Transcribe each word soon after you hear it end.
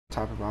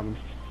Top or bottom?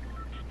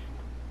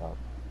 Top.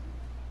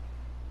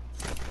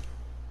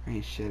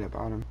 Ain't shit at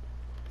bottom.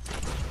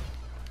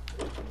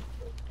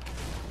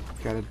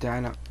 Got a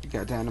dynamite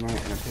and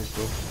a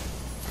pistol.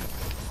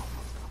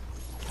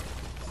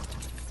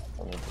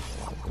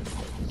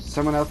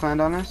 Someone else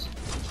land on us?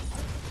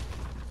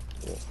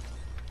 Yeah.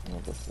 I'm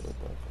gonna go for it.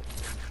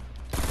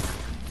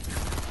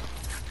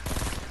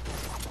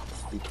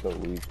 He's so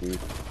weak, dude.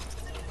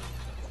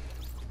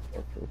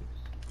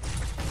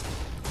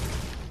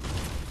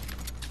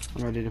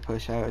 I'm ready to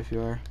push out if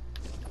you are.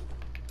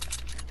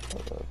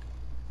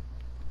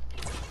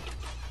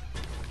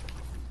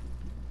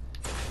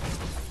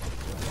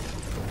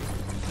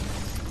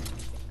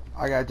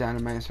 I got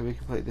dynamite so we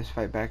can play this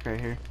fight back right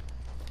here.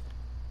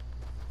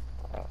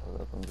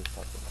 I'm just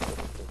talking.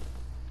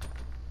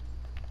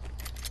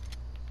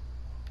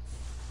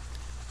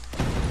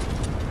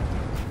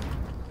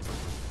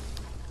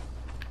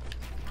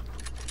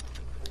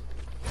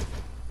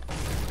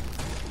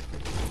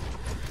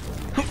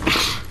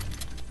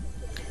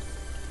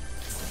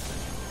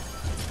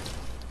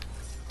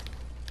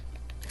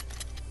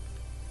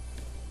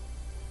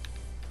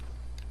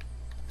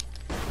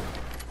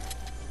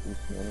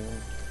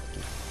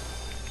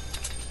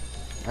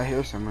 I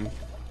hear someone. I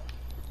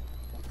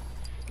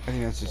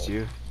think that's just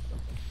you.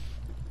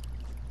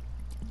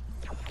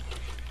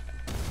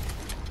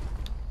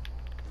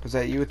 Was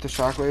that you with the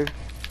shockwave?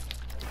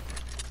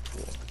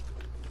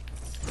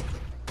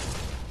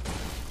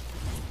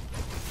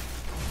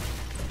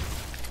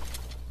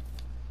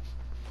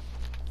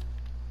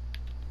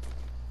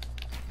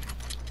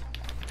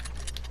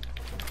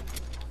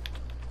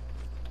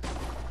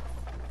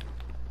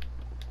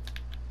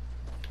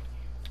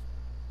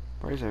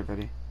 Where's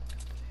everybody?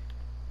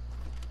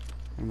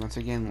 And once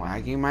again,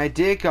 lagging my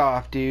dick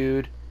off,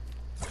 dude.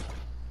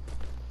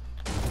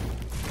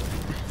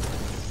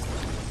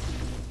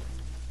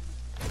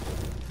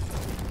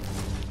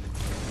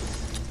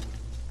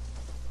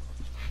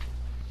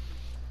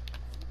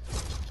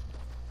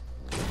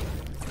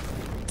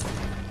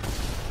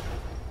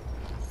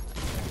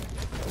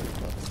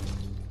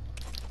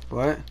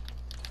 What? I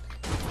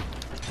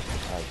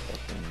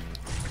fucking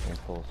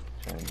impulse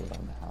trying to get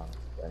on the house.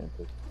 I didn't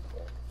push it.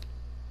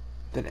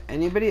 Did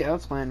anybody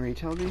else land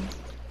retail, dude?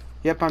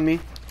 Yep, on me.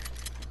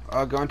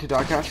 Going to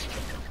doghouse.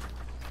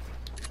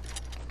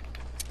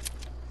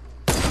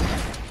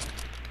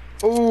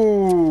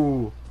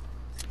 Ooh!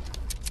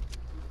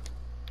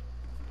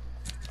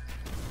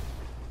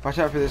 Watch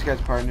out for this guy's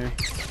partner.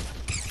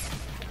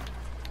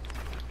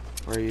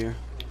 Where are you?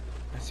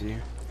 I see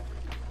you.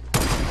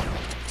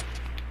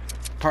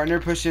 Partner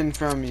pushing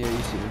from, yeah,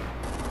 you see him.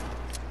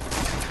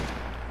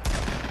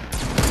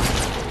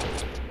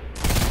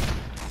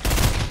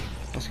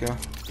 Let's go.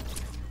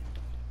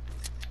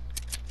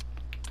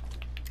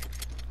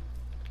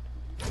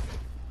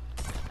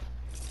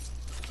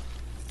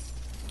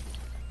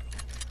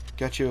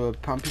 Got you a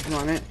pump if you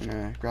want it and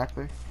a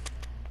grappler.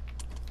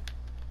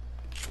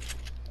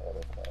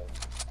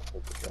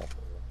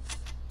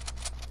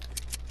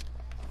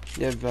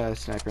 You have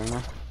sniper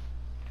ammo.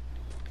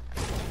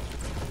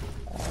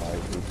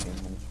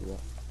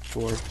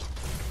 4.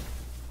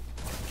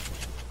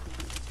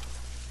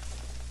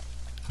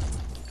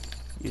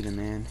 You the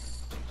man.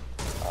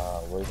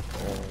 Where's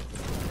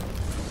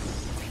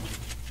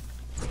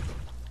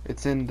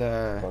It's in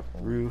the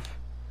roof.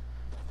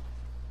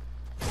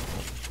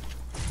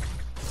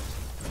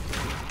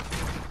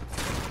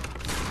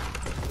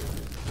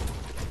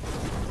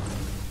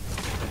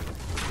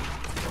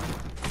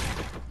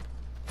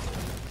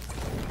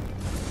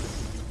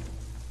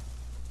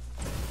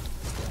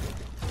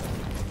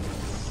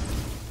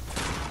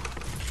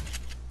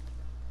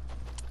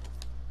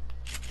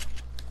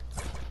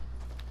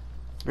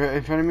 Right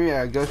in front of me,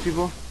 ghost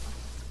people.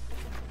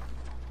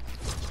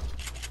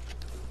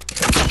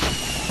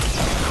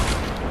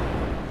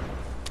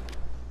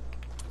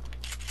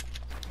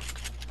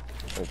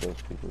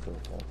 those people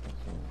don't have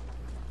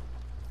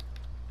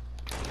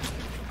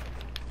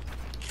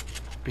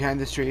Behind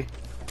this tree.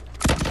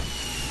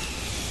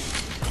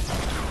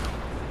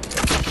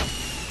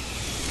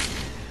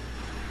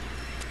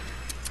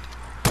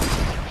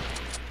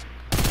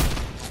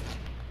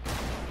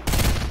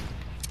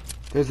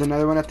 There's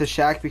another one at the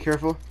shack, be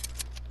careful.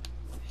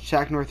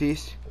 Shack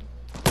northeast.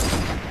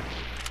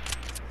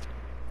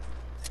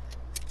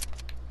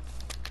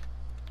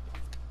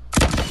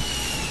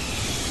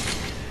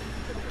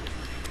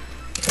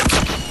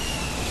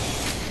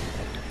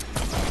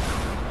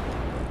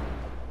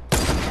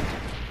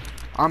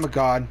 I'm a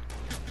god.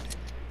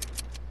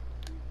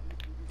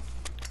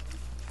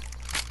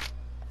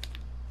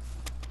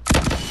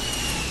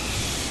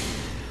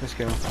 Let's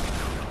go.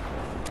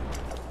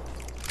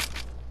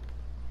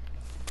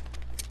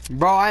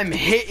 Bro, I'm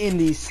hitting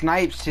these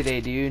snipes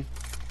today, dude.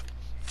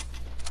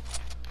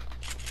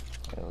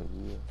 Hell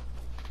yeah.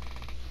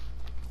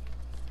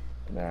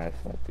 Nah, I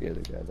sniped the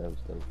other guy, that was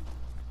dope.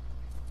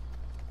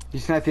 You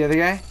sniped the other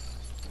guy?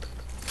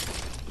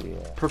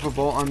 Yeah. Purple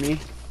bolt on me.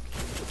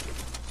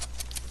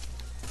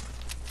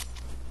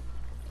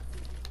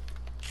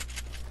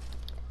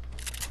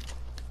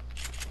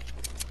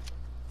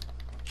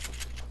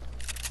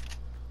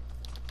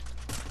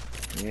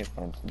 We need to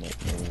find some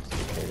minis to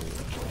carry.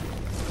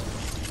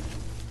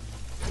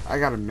 I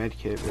got a med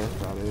kit, but that's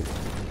about it.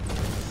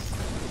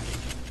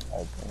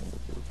 I plan to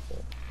do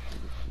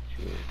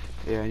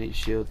that. Yeah, I need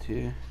shield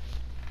too.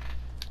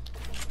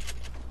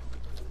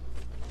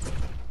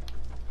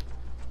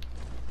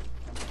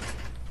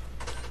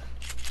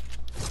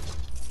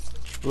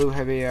 Blue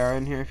heavy AR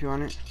in here if you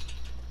want it.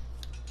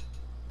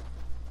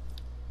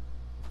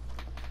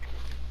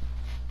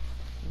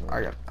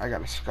 I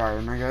got a scar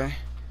in my guy.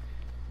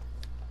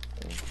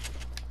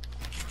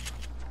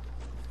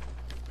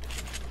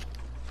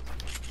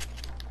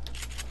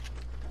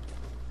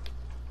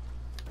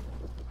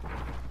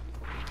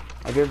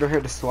 Have you ever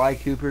heard of Sly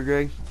Cooper,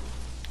 Greg?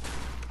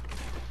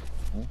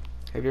 Hmm?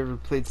 Have you ever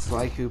played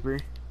Sly Cooper?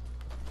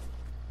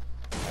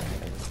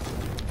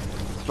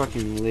 It's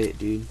fucking lit,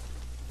 dude.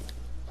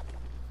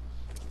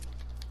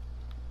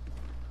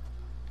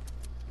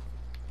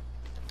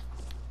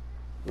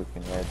 We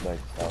can head like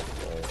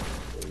southwest.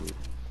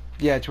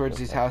 Yeah, towards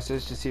these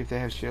houses to see if they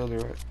have shield or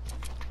what.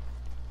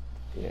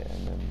 Yeah,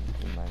 and then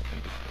we might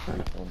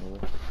end up on the way.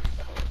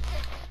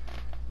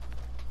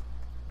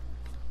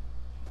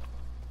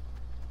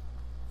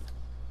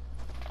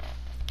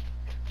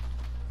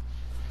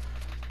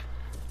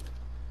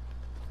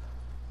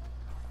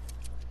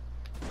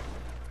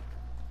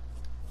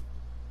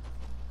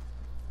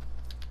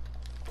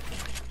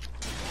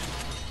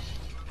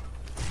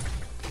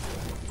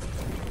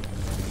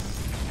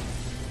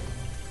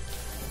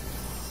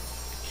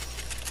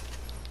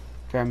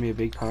 Found me a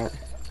big pot.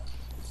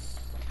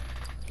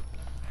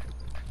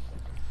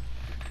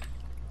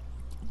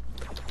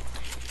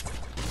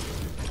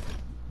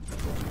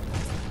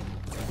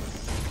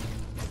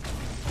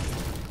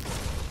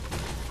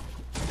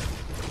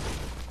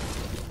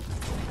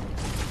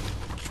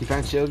 You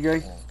found shield,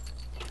 Greg?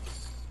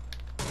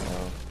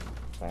 No,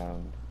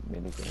 found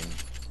minigun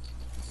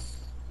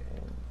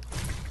and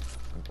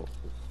impulses.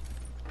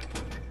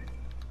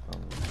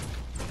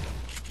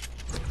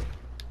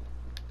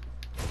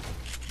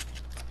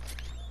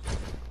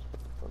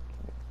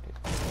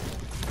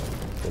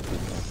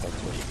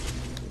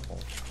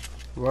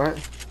 What?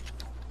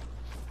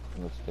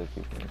 Let's go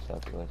keep in the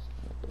southwest.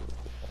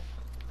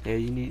 Yeah,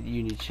 you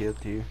need shield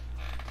too.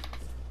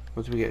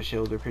 Once we get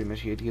shield, we're pretty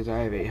much good because I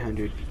have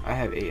 800. I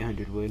have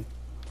 800 wood.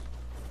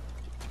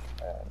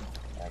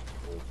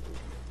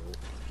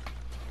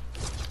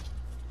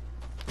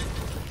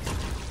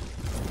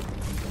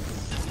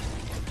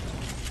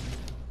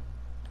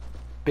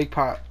 Big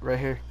pot right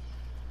here.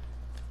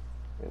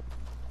 Yep.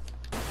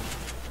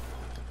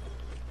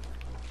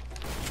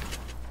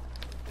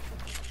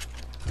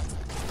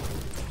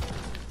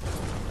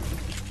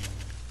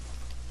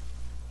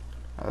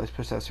 Let's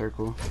push that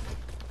circle.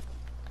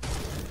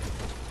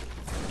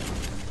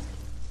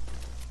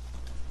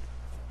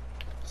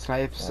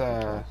 Snipes,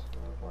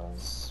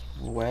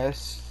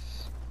 west.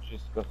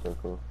 Just go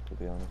circle, to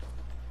be honest.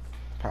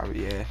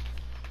 Probably, yeah.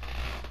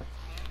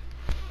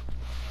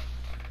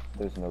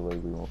 There's no way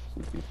we won't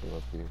see people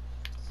up here.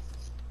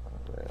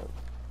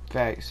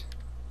 Facts.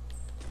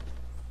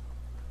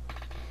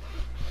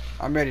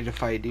 I'm ready to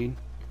fight, dude.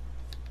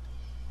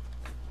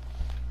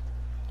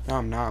 No,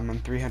 I'm not. I'm on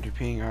 300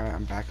 ping. Alright,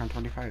 I'm back on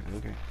 25.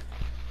 Okay.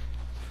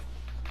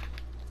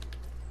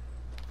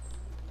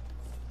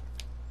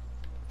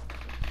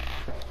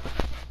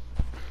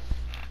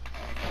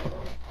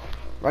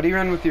 Why do you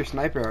run with your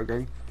sniper out,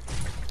 Greg?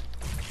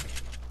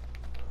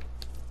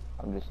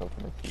 I'm just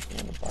hoping to keep him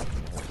in the bottom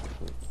of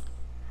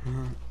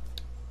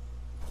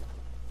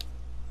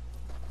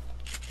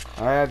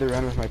the I either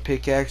run with my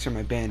pickaxe or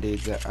my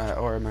band-aids,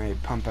 or my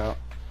pump out.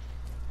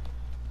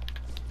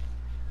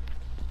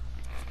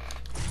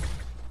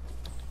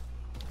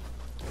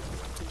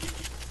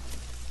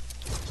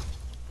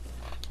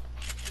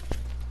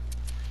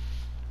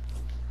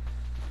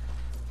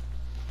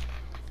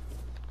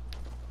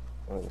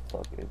 Where the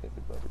fuck is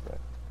everybody back?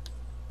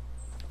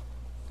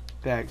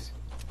 Bags.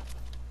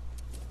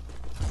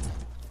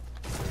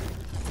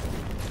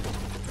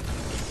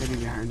 Maybe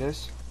behind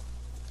us.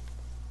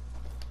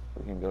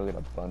 We can go get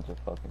a bunch of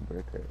fucking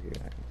brick right here.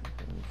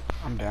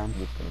 I'm down. I'm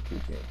just gonna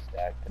keep getting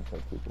stacked until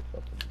people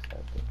fucking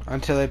decide to.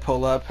 Until they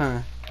pull up,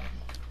 huh?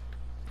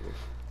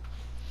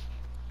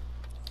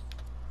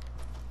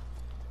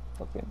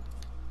 Fucking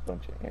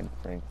bunch of Anne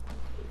Frank.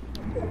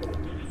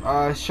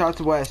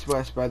 Shots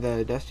west by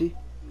the Dusty.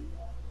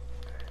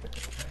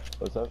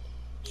 What's up?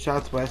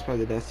 Shots west by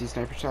the Dusty,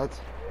 sniper shots.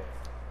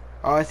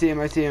 Oh, I see him,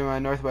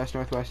 northwest.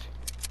 Northwest?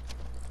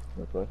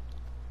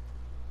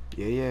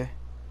 Yeah.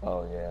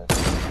 Oh, yeah.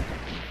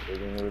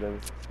 Or whatever.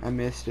 I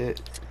missed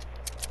it.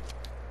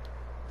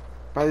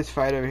 By this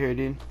fight over here,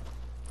 dude.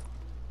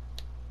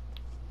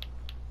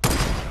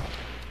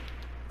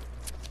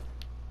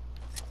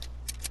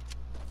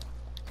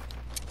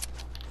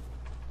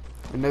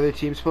 Another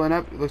team's pulling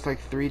up. It looks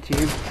like 3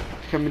 teams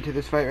coming to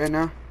this fight right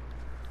now.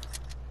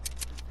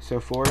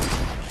 So 4.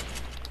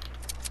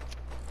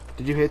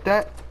 Did you hit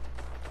that?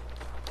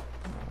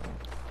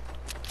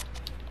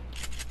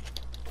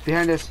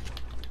 Behind us.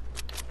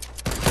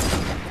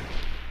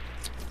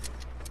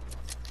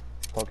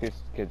 Focus,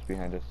 kids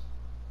behind us.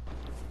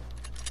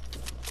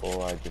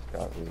 Oh, I just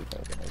got really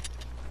bad, guys.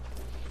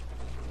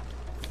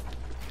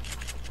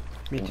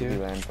 Me He too.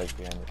 lands like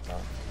behind us now.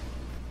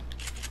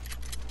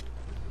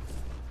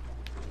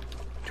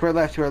 To our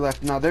left, to our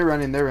left. No, they're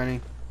running, they're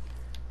running.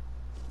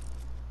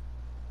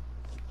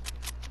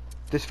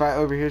 This fight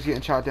over here is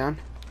getting shot down.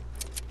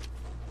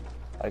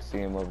 I see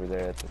him over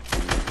there at the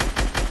tree.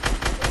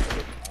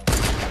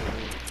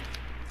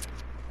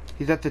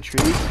 He's at the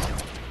trees.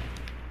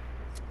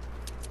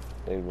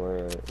 They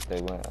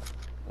went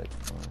like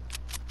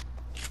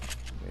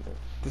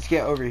Let's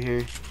get over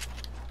here.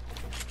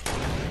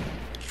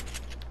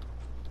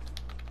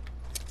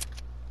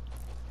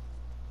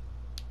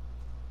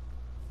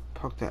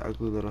 Poke that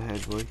ugly little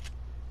head, boy.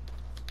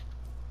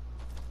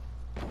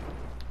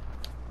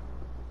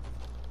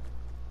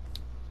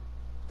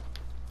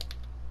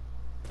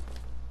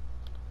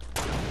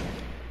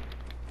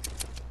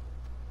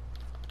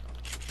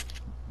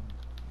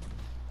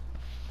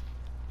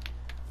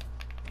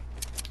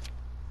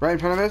 Right in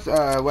front of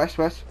us,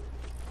 west.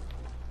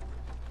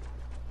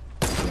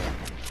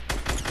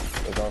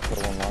 There's also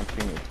one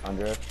launching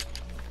under us.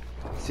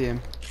 See him.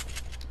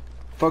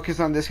 Focus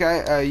on this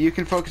guy. You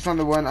can focus on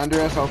the one under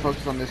us. I'll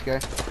focus on this guy.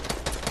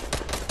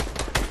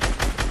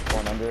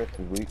 One under us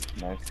is weak.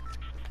 Nice.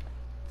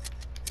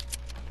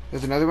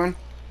 There's another one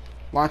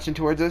launching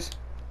towards us.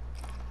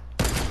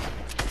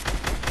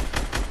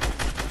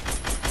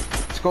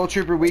 Skull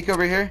Trooper weak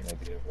over here.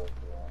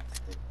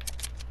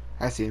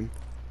 I see him.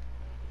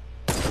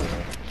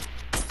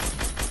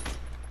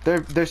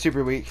 They're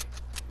super weak.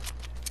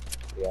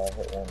 Yeah, I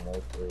hit one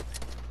mostly.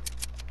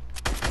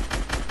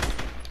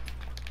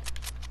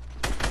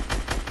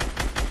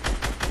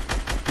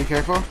 Be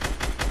careful.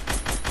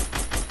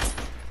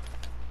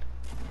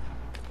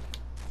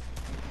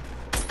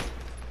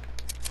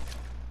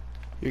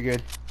 You're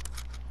good.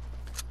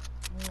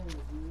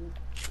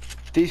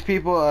 These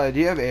people, do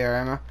you have AR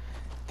ammo?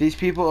 These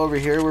people over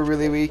here were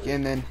really weak,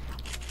 and then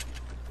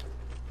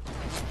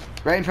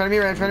right in front of me,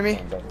 right in front of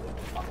me.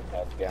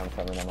 Yeah, I'm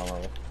coming. I'm on my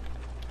way.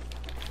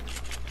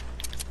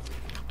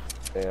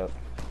 Stay up.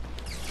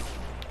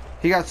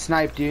 He got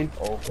sniped, dude.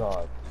 Oh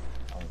god.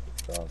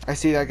 I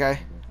see that guy.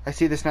 I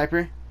see the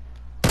sniper.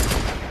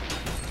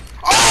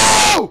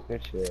 Oh!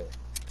 Good shit.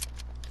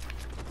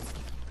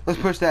 Let's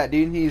push that,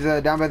 dude. He's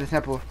down by the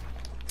temple.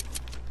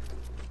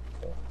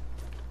 Okay.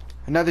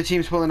 Another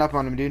team's pulling up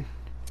on him, dude.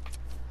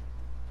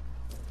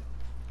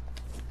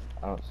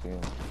 I don't see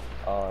him.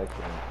 Oh, I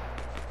see him.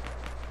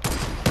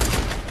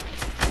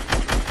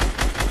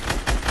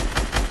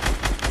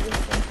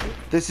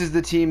 This is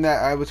the team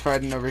that I was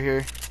fighting over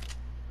here.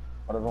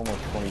 Out of almost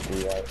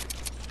 23 out.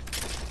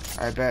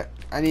 I bet.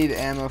 I need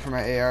ammo for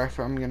my AR if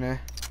I'm gonna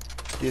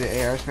do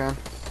the AR spam.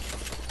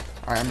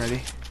 Alright, I'm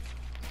ready.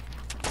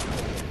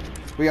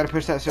 We gotta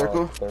push that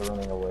circle. Oh, they're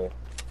running away.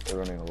 They're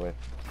running away.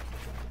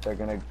 They're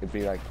gonna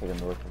be like to the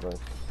north of us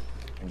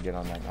and get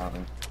on that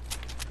mountain.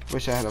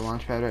 Wish I had a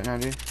launch pad right now,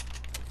 dude.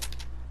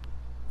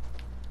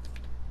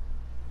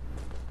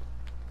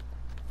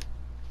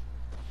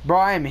 Bro,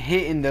 I am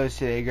hitting those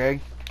today,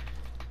 Greg.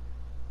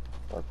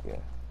 Fuck yeah.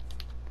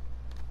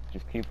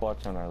 Just keep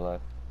watching on our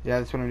left. Yeah,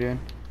 that's what I'm doing.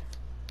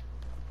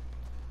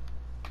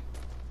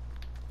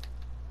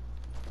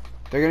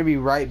 They're gonna be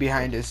right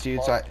behind us,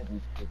 dude. So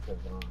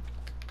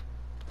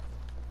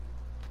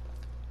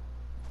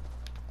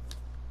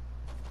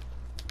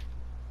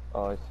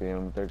Oh, I see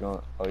them. They're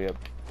going. Oh, yep.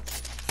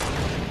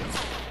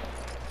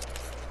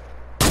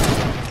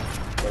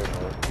 There we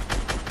go.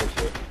 Good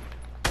shit.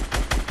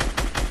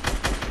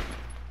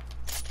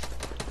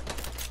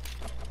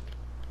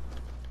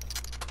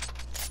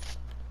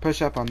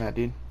 push up on that,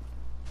 dude.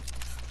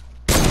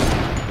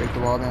 Break the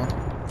wall down.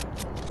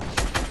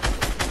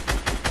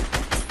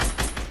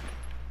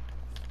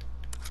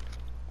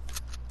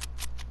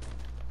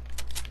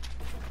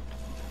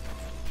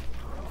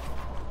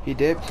 He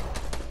dipped.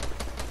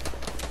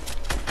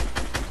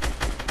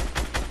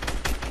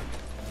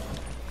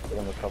 Hit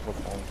him a couple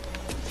times.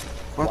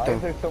 What the? Why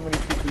is there so many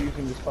people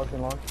using this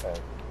fucking launch pad?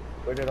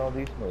 Where did all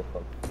these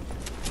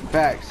motherfuckers?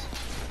 Facts.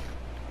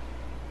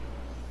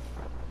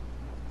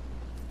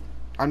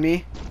 On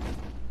me?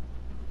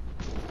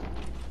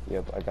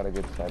 Yep, I got a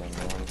good sight on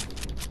one.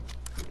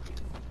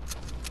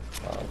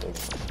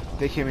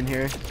 They came in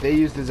here. They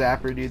used the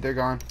zapper, dude. They're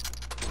gone.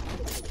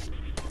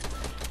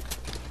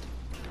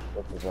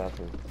 What's the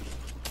zapper?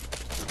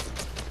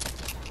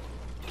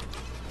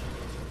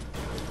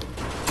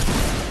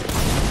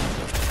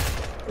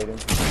 Hit him.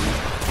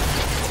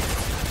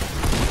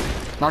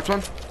 Knocked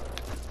one.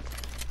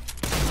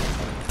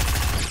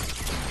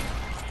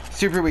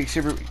 Super weak,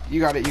 super weak.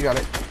 You got it, you got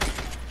it.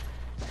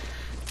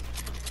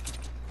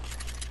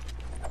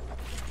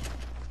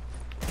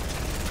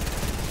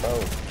 Oh,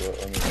 shit,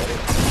 let me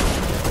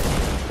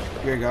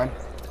edit. You're gone.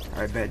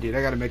 Alright, bet, dude.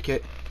 I got a med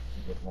kit.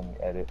 Let me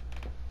edit.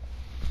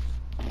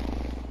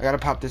 I gotta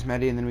pop this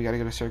medi and then we gotta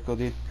go to circle,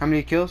 dude. How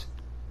many kills?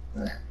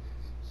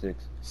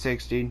 6.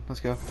 6, dude. Let's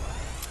go.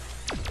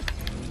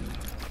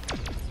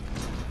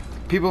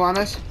 People on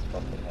us?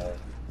 Fucking hell.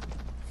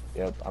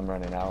 Yep, I'm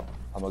running out.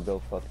 I'm gonna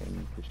go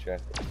fucking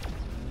distract them.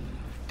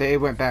 They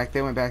went back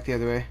the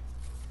other way.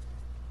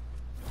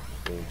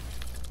 Dude.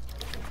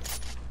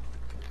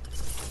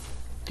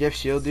 Do you have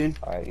shield, dude?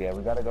 Alright, yeah,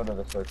 we gotta go to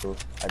the circle.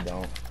 I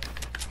don't.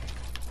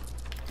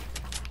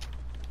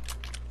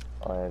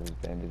 All I have is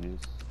bandages.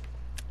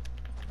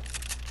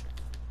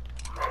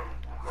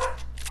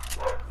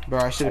 Bro,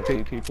 I should have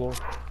picked people.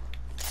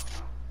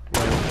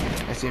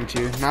 I see him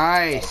too.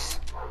 Nice!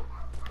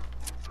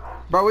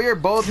 Bro, we are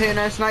both hitting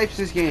our snipes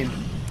this game.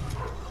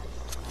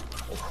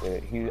 That's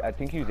it. I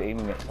think he was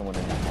aiming at someone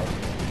in the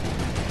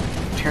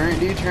house. Turn,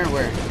 dude, turn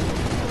where?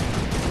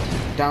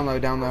 Down low,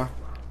 down low.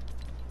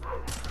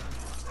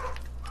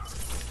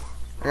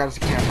 I got us a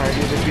campfire,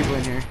 dude. There's people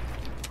in here.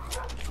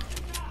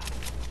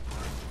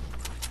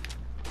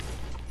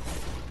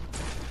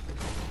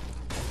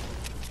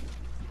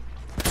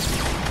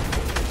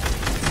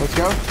 Let's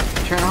go.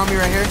 Trying to help me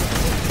right here.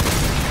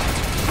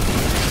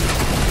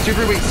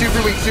 Super weak,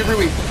 super weak, super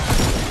weak.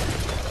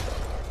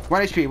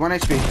 1 HP, 1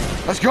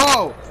 HP. Let's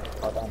go!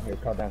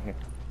 Call down here.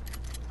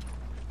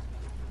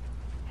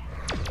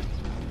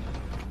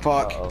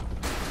 Fuck. Uh-oh.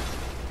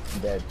 I'm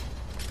dead.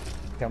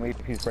 Tell me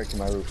if he's breaking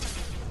my roof.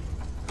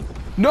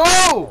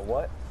 No!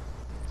 What?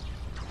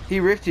 He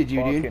rifted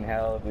you, dude. Fucking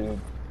hell, dude.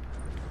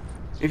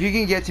 If you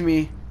can get to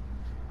me.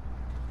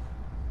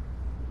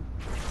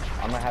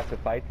 I'm gonna have to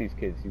fight these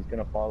kids. He's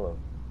gonna follow.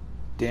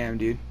 Damn,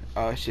 dude.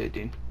 Oh, shit,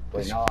 dude.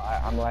 Wait, no,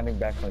 I'm landing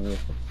back on you.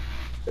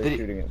 They're Did he-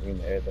 shooting at me in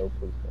the air, though.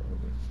 Please don't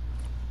hit me.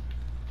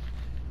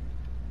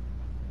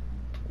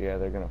 Yeah,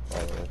 they're gonna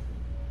follow us.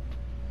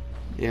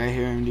 Yeah, I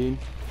hear him, dude.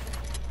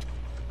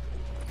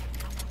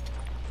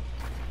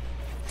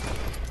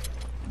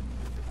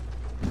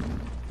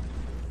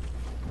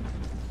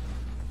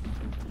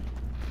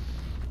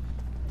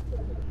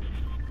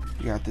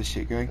 You got this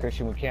shit, Greg.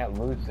 Christian, we can't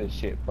lose this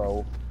shit,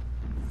 bro.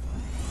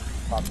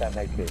 Pop that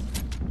med kit.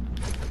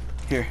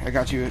 Here, I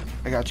got you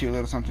a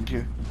little something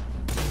too.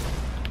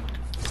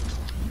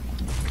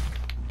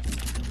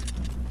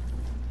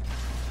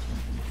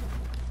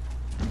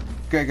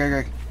 Greg.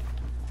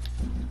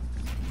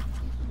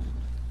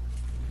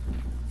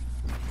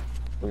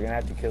 We're gonna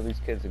have to kill these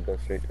kids and go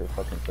straight to the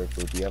fucking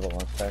circle. Do you have a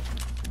launch pad?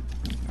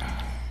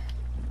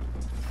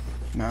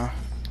 No.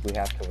 We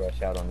have to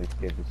rush out on these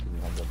kids as soon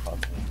as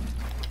possible.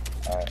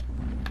 Alright.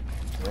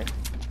 Ready?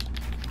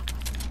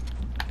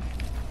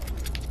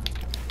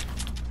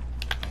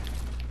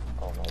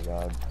 Oh my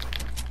god.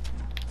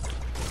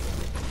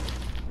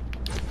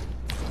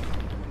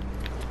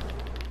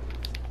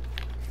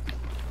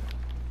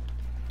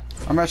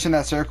 I'm rushing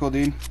that circle,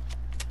 dude.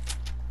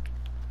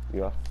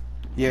 You are?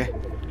 Yeah.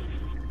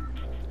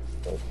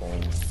 So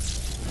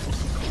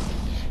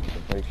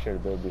make sure to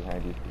build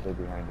behind you. Build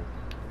behind you.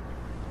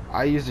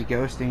 I use the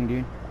ghost thing,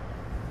 dude.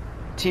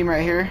 Team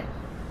right here.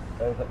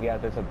 There's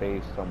a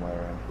base somewhere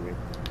around here.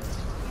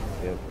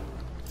 Yep.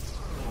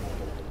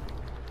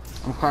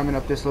 I'm climbing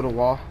up this little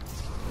wall.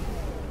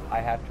 I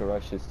have to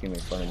rush this team in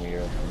front of me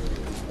here.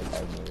 Like, I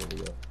have nowhere to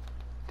go.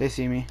 They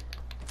see me.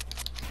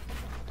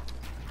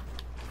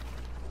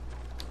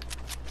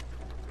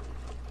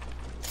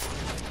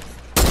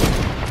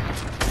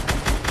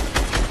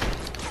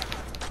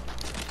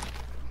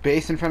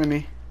 Base in front of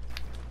me.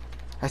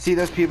 I see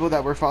those people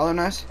that were following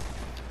us.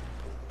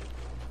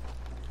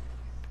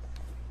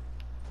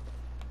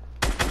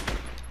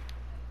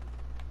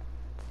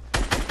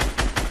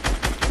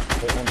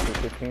 Hit one for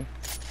 15.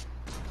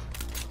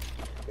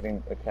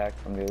 Getting attacked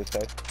from the other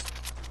side.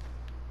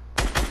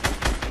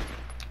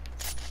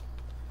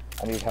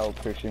 I need help,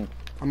 Christian.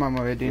 I'm on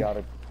my way, You dude.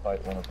 gotta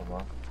fight one of them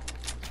off.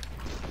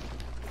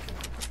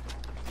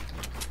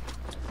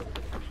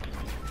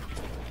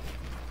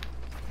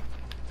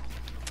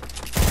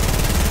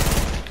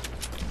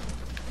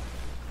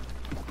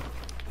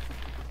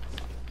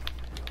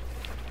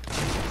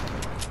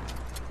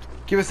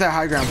 Give us that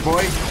high ground,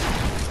 boy.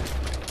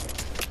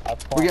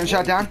 We're getting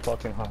shot down?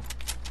 Fucking hot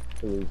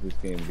to lose this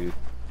game, dude.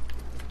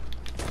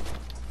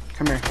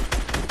 Come here.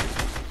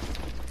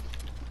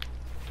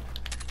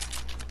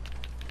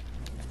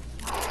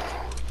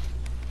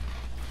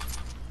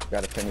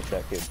 Gotta finish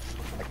that kid.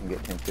 I can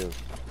get 10 kills.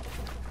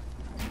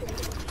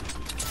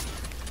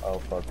 Oh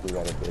fuck, we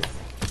got a hit.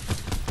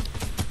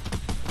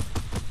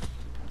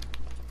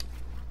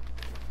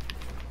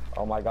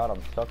 Oh my god,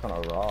 I'm stuck on a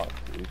rock,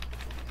 dude.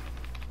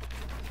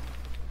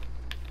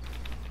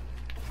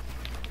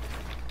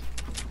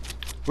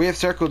 We have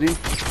circle, dude.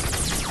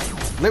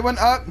 Lit one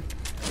up.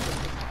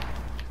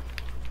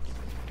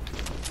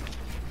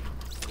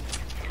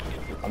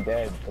 I'm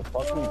dead. The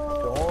fucking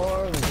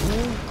storm,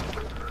 dude.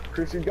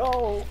 Christian,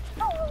 go!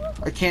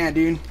 I can't,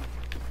 dude.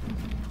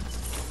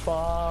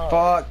 Fuck.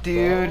 Fuck,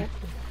 dude. Bro.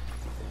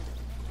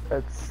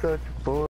 That's such bull.